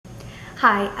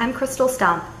Hi, I'm Crystal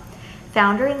Stump,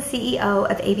 founder and CEO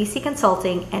of ABC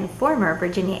Consulting and former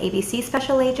Virginia ABC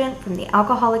Special Agent from the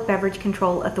Alcoholic Beverage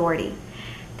Control Authority.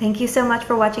 Thank you so much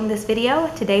for watching this video.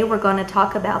 Today we're going to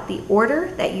talk about the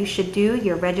order that you should do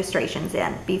your registrations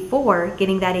in before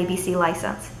getting that ABC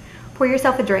license. Pour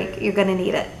yourself a drink, you're going to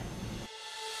need it.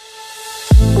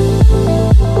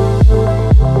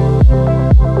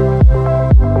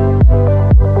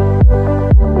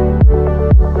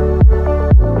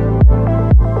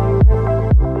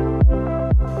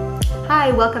 Hi,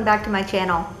 welcome back to my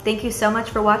channel. Thank you so much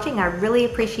for watching. I really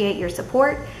appreciate your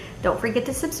support. Don't forget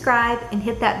to subscribe and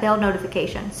hit that bell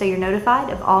notification so you're notified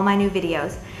of all my new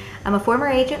videos. I'm a former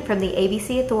agent from the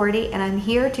ABC Authority and I'm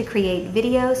here to create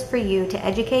videos for you to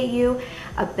educate you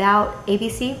about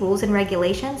ABC rules and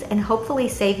regulations and hopefully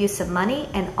save you some money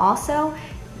and also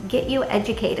get you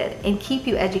educated and keep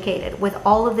you educated with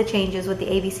all of the changes with the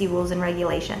ABC rules and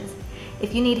regulations.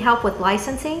 If you need help with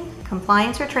licensing,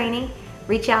 compliance, or training,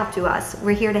 reach out to us.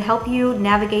 We're here to help you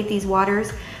navigate these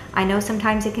waters. I know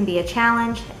sometimes it can be a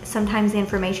challenge. Sometimes the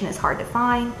information is hard to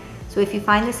find. So if you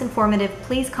find this informative,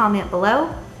 please comment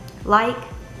below, like,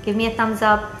 give me a thumbs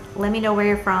up, let me know where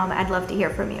you're from. I'd love to hear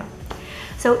from you.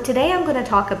 So today I'm going to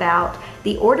talk about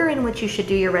the order in which you should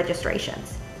do your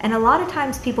registrations. And a lot of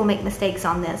times people make mistakes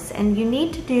on this, and you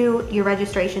need to do your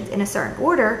registrations in a certain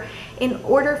order in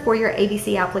order for your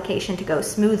ABC application to go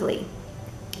smoothly.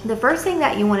 The first thing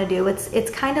that you want to do, it's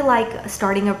kind of like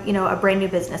starting a brand new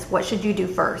business. What should you do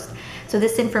first? So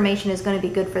this information is going to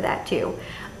be good for that too.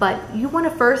 But you want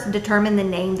to first determine the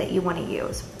name that you want to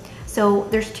use. So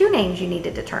there's two names you need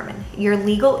to determine: your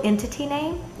legal entity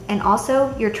name and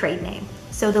also your trade name.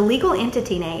 So the legal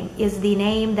entity name is the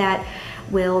name that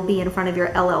will be in front of your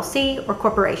LLC or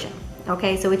corporation.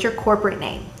 Okay, so it's your corporate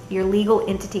name, your legal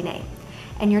entity name.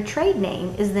 And your trade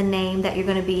name is the name that you're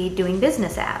going to be doing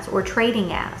business as or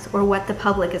trading as, or what the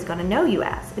public is going to know you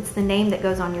as. It's the name that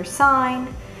goes on your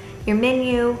sign, your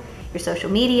menu, your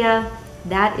social media.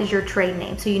 That is your trade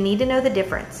name. So you need to know the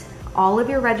difference. All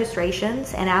of your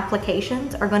registrations and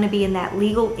applications are going to be in that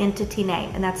legal entity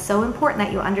name. And that's so important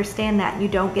that you understand that and you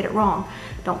don't get it wrong.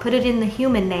 Don't put it in the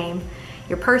human name,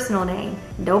 your personal name.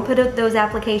 Don't put those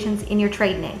applications in your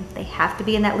trade name. They have to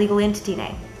be in that legal entity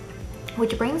name.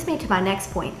 Which brings me to my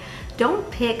next point. Don't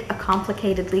pick a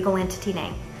complicated legal entity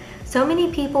name. So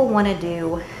many people want to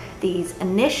do these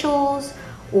initials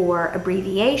or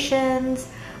abbreviations.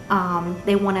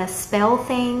 They want to spell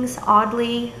things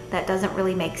oddly. That doesn't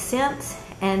really make sense.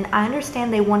 And I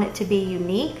understand they want it to be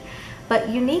unique, but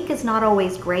unique is not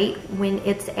always great when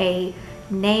it's a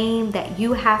name that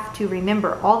you have to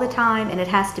remember all the time, and it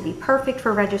has to be perfect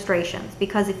for registrations.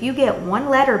 Because if you get one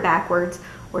letter backwards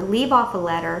or leave off a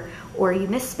letter, or you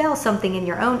misspell something in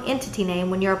your own entity name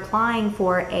when you're applying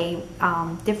for a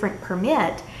different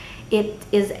permit, it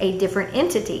is a different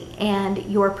entity and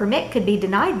your permit could be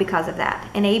denied because of that.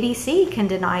 And ABC can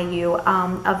deny you your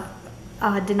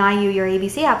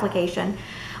ABC application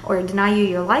or deny you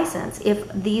your license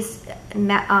if these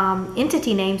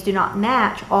entity names do not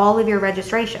match all of your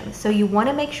registrations. So you want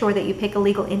to make sure that you pick a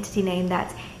legal entity name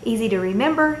that's easy to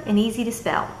remember and easy to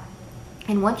spell.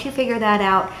 And once you figure that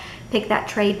out, pick that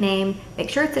trade name, make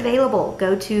sure it's available.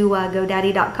 Go to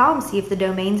GoDaddy.com, see if the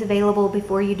domain's available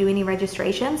before you do any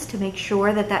registrations to make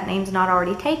sure that that name's not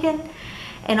already taken.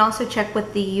 And also check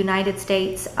with the United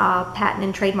States Patent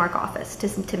and Trademark Office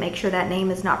to make sure that name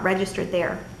is not registered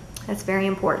there. That's very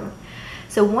important.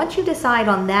 So once you decide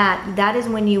on that, that is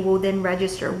when you will then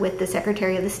register with the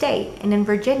Secretary of the State. And in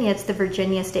Virginia, it's the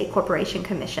Virginia State Corporation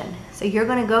Commission. So you're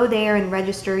going to go there and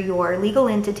register your legal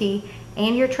entity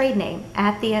and your trade name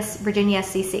at the Virginia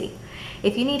SCC.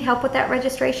 If you need help with that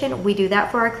registration, we do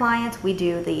that for our clients. We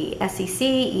do the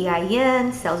SCC,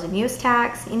 EIN, sales and use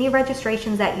tax, any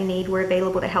registrations that you need, we're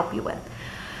available to help you with.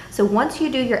 So once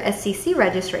you do your SCC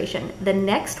registration, the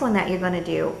next one that you're going to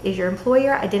do is your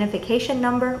employer identification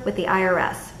number with the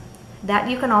IRS. That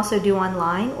you can also do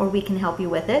online, or we can help you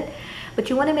with it. But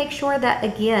you want to make sure that,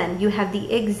 again, you have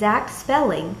the exact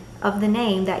spelling of the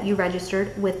name that you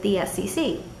registered with the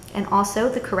SCC, and also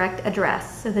the correct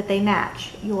address so that they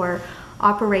match your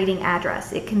operating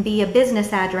address. It can be a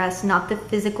business address, not the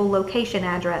physical location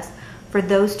address for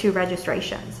those two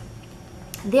registrations.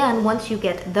 Then once you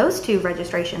get those two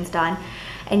registrations done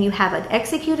and you have an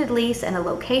executed lease and a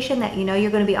location that you know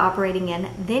you're going to be operating in,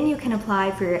 then you can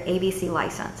apply for your ABC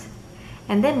license.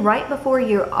 And then right before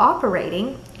you're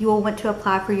operating, you will want to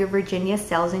apply for your Virginia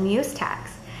sales and use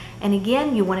tax. And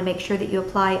again, you want to make sure that you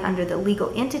apply under the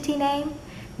legal entity name.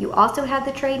 You also have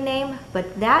the trade name,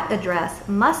 but that address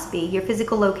must be your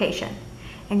physical location.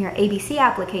 and your ABC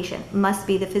application must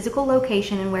be the physical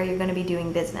location and where you're going to be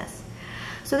doing business.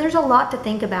 So there's a lot to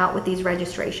think about with these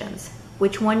registrations.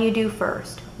 Which one you do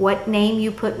first, what name you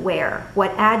put where,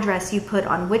 what address you put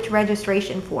on which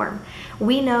registration form.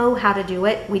 We know how to do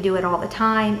it, we do it all the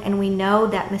time, and we know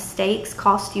that mistakes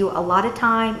cost you a lot of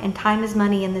time, and time is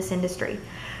money in this industry.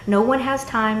 No one has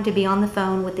time to be on the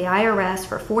phone with the IRS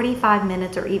for 45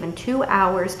 minutes or even 2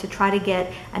 hours to try to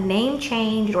get a name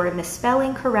changed or a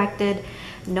misspelling corrected.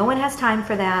 No one has time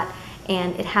for that,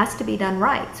 and it has to be done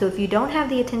right. So if you don't have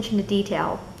the attention to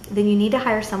detail, then you need to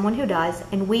hire someone who does,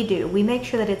 and we do. We make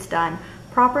sure that it's done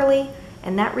properly,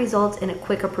 and that results in a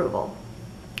quick approval.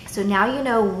 So now you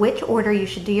know which order you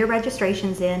should do your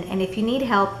registrations in, and if you need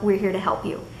help, we're here to help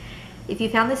you. If you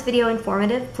found this video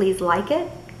informative, please like it,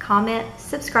 comment,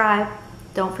 subscribe.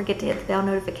 Don't forget to hit the bell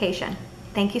notification.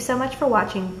 Thank you so much for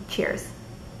watching. Cheers.